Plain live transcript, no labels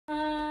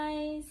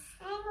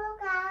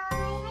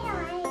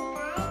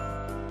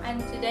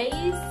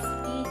today's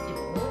video,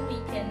 we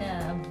can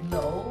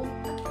blow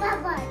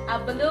a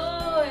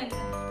balloon.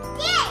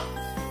 Yes!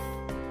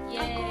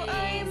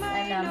 Yes!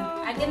 And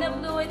I'm gonna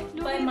blow it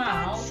by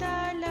mouth.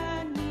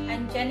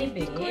 And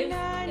Genevieve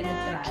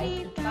gonna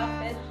try to pop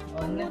it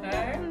on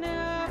her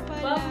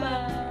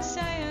baba.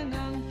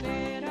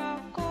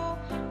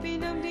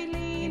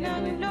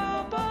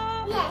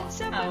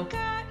 Yes. How?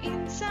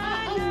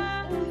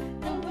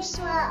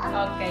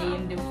 Okay,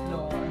 in the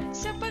floor.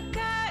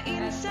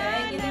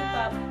 Okay, gonna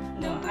pop.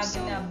 No, I'm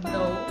gonna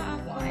blow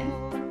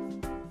 1,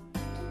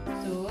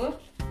 2,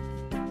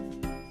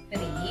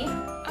 3, 4,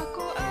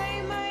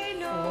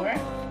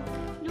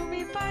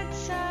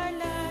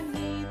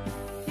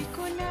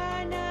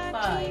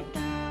 5.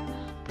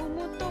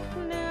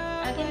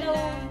 I'm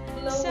gonna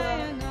blow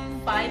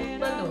 5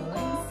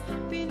 balloons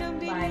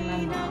by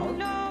my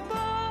mouth.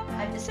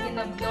 I'm just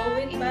gonna blow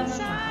it by my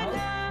mouth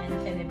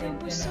and Genevieve gonna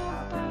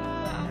pop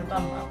on her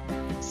bum up.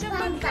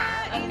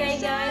 Okay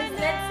guys,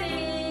 let's see.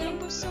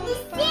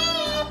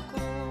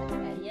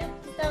 Okay, yep,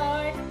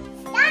 start.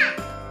 Okay.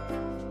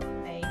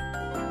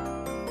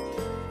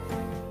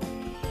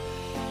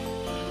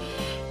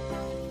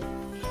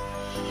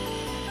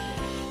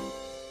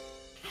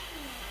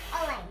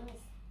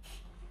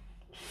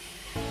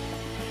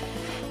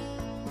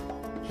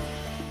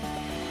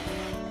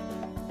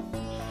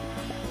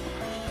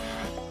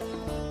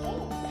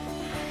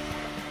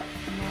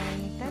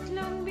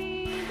 Tatlong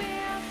bibe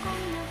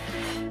akong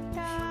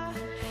nakita,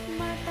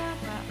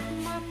 mataba,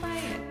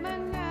 mapayat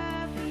mga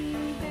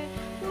bibe,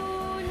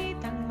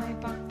 ngunit ang may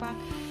pakpak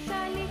sa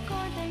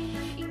likod ay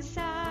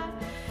isa.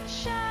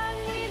 Siyang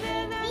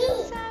leader na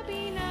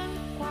nagsabi ng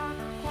kwak,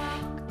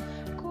 kwak,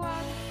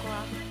 kwak,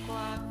 kwak,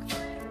 kwak,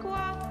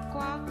 kwak,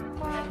 kwak,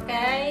 kwak.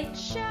 Okay,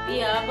 we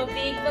have a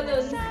big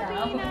balloon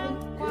now.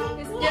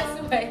 It's just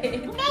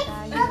wait.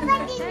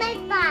 What is my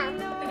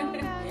palm?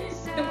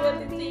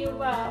 What is your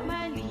mom?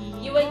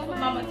 You wait for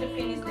Mama to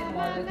finish them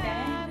all,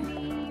 okay?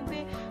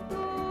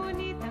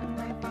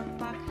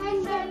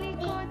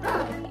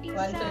 1, 2,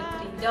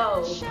 3,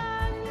 go.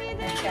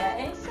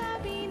 Okay.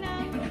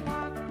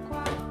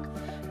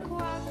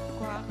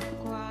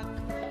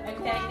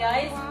 Okay,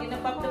 guys, gonna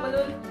pop the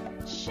balloon.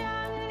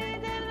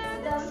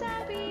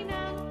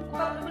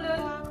 Pop the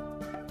balloon.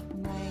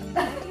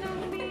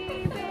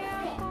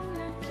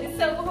 It's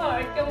so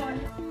hard. Come on.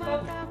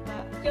 Pop.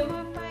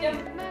 Jump, jump,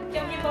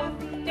 jump your bum.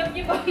 Jump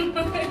your bum.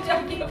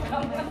 Jump your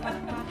bum.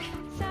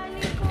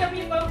 Jump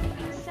your bum.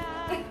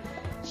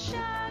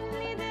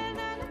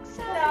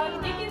 Down.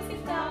 You can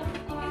sit down.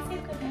 You can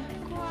sit down.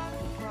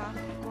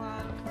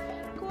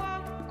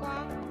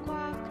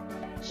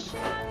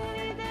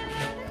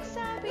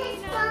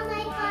 It's from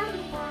my palm.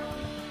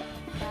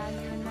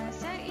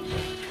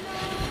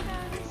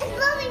 It's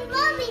blowing,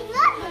 blowing,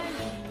 blowing.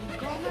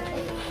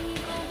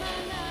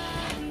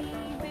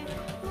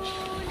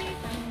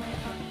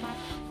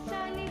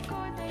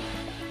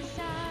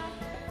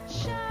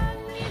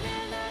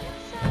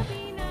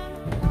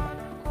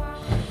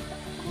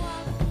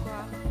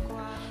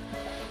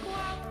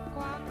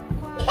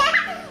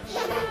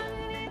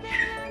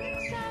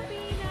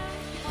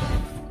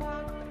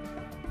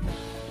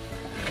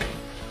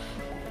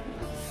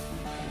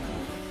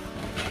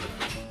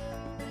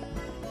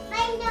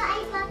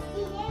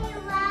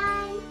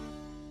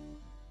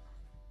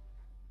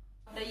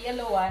 The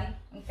yellow one.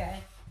 Okay.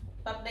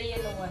 Pop the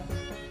yellow one.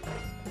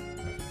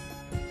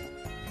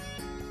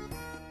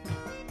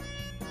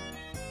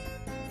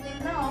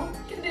 No,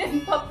 she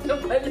didn't pop the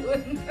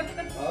balloon.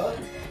 Huh?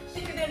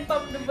 She didn't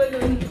pop the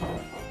balloon. You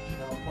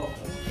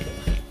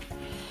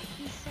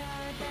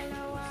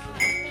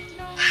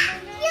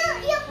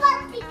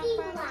pop the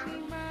pink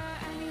one.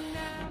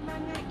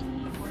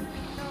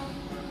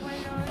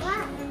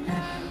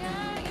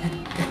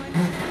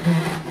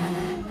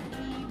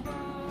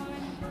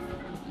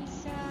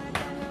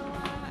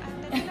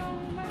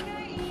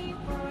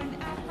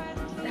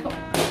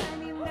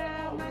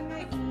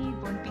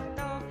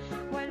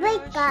 What?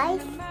 Wait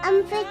guys,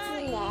 I'm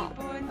fixing it.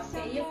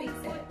 Okay, you fix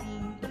it.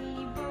 The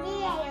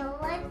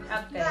yellow one.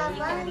 Okay,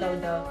 you can blow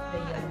the yellow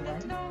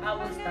one. I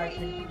will start with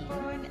pink. You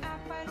want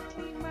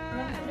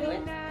to do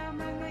it?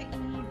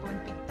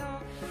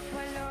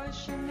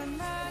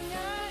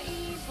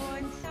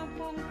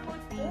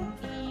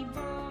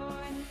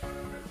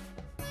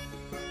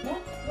 No?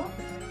 No?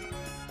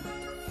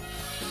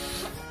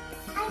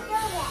 I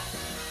know that.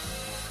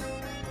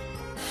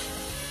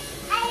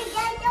 I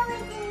know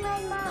it in my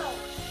mouth.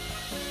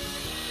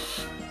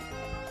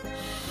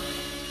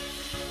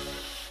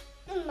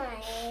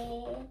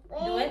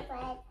 Do it?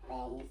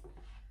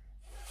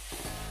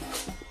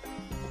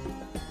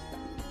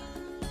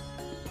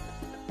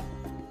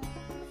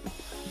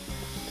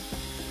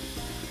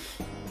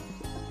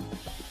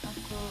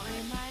 Ako ay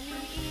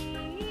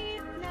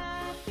maliit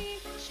na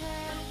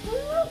picture.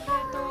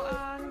 Ito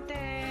ang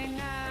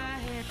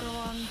tenga, ito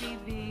ang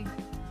bibig.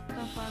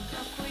 Kapag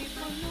ako'y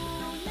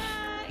puno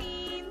na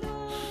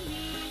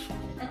inumin,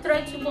 I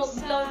tried to blow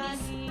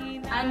this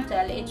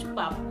until it's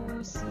pop.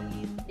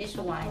 This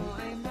one.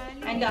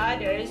 And the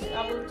others,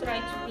 I will try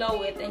to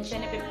blow it and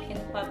Genevieve can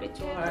pop it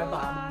to her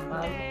bum.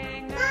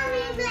 Mommy,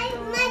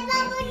 my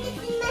bubble is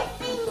in my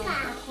finger.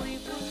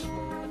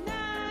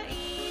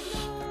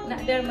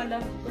 Not there, my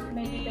love, because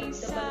maybe the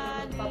balloon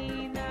will pop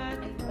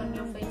and on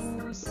your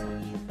face.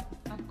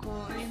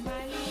 Ako'y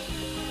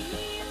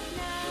maliit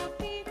na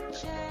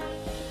picture.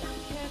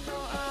 Heto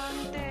ang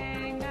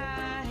tenga,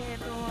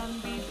 heto ang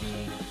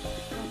bibig.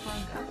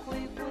 Kapag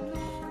ako'y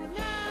puno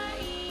na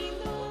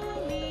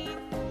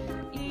inumin,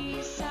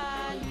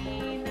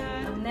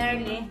 isalinan I'm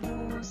nearly.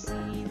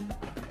 pusin.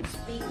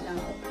 Speak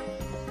now.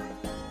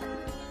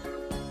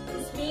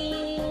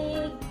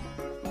 Speak.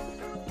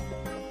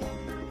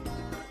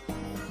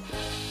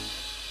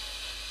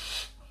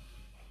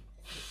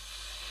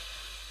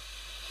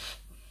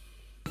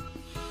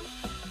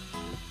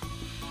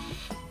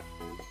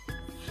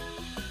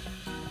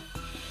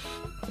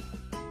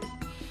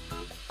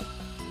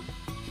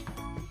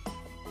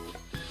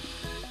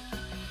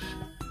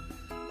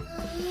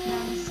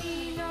 Nang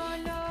si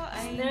Lolo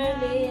ay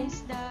Snarly.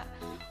 nangisda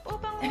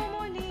upang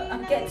humuli I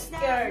ng get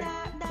scared.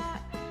 isda-da-da.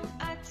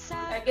 At sa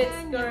I get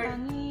kanyang scared.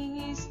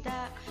 pangingisda,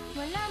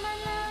 wala man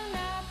lang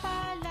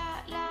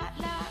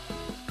napala-la-la.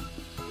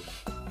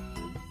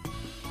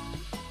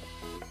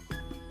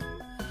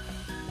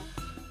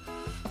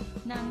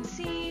 Nang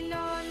si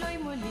Lolo'y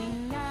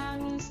muling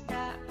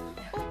nangisda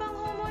upang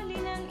humuli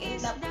ng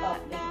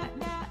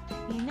isda-da-da.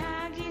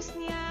 Hinagis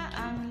niya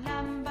ang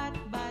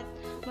lambat-bat,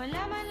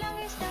 wala man lang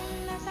isdang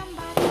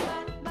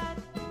nasambat-bat-bat.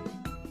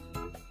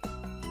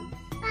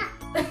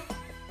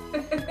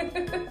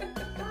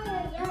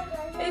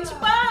 It's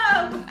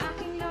pop! Ang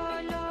aking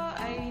lolo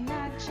ay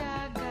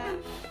nagtiyaga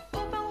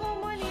upang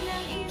humuli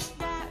ng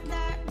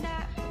isda-da-da.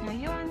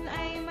 Ngayon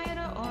ay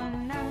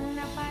mayroon ng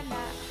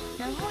napala,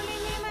 nahuli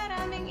ni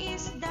maraming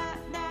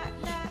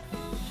isda-da-da.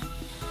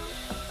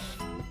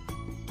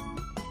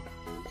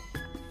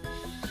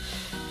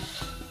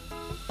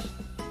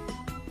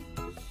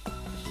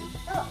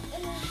 Oh,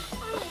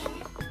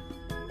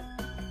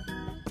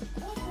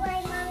 look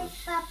where Mommy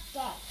popped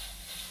it.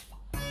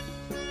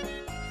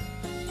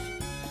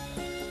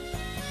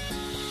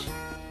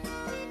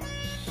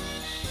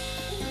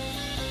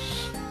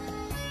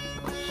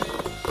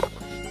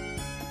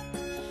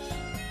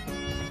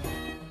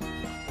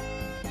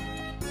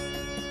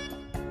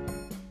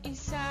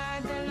 Isa,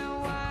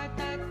 dalawa,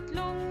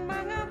 tatlong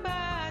mga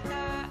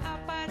bata,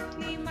 apat,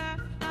 lima,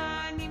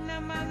 anim na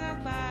mga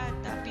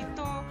bata,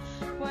 pito,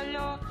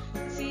 walo,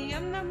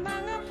 siyam na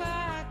mga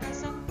bata,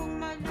 sampung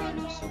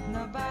malulusog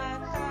na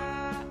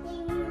bata.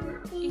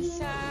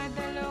 Isa,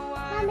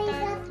 dalawa,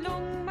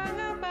 tatlong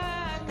mga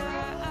bata,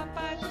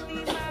 apat,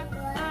 lima,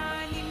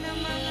 anim na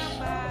mga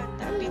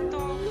bata,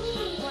 pito,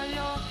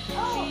 walo,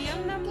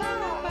 siyam na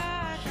mga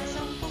bata,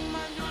 sampung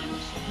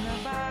malulusog na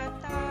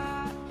bata.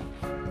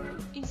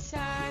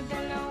 Isa,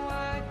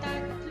 dalawa,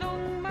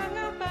 tatlong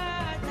mga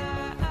bata,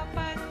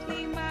 apat,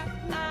 lima,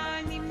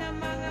 anim na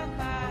mga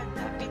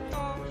bata,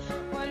 pito,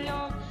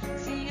 walo,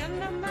 siyam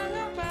na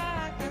mga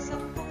bata,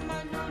 sampung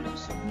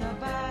malulusog na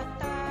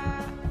bata.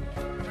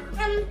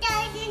 I'm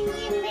touching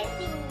my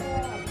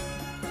finger.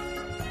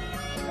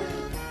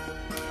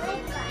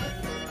 Wait, guys.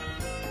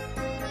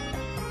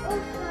 Oh,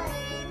 sorry.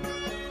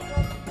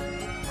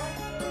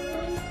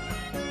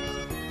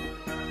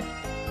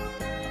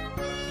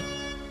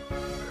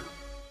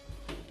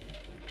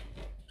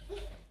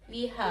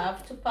 We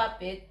have to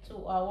pop it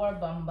to our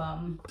bum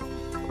bum.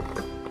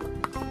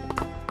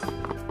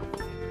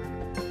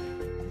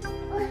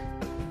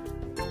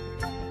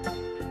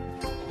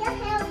 You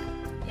help.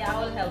 Yeah, I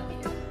will help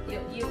you.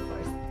 You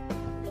first.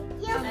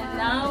 You And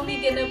now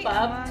we're gonna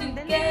pop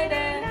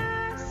together.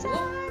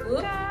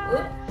 Whoop,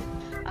 whoop,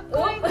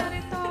 Ako'y whoop.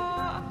 narito,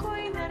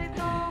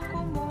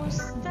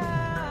 kumusta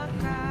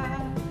ka?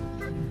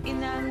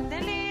 Inang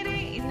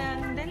daliri,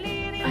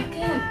 I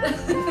can't.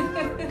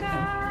 ka.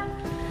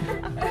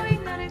 Ako'y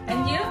narito,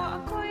 And you?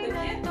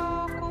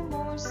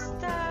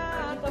 kumusta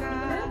ka?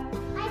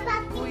 I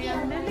popped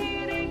Kuyang it.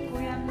 daliri,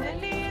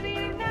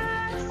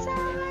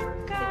 nasaan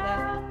ka?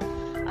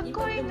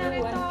 Ako'y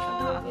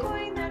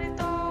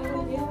narito,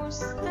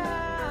 kumusta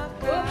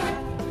ka?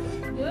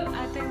 Whoop.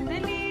 Ating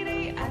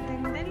daliri,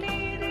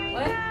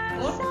 One,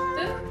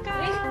 two,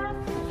 three.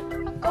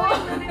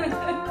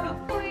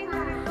 ako'y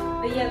narito,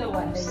 The yellow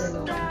one, the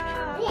yellow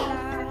one. Yes.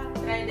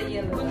 Try the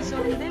yellow one.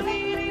 bunsong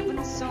daliri,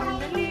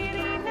 Okay,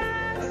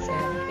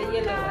 the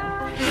yellow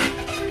one.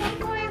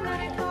 ako'y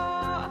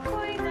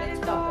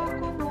narito,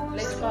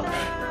 Let's pop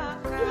it.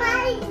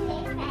 Mommy,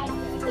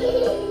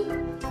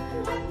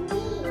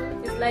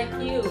 It's like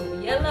you,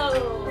 yellow.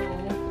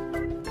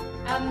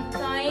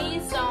 Tie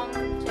some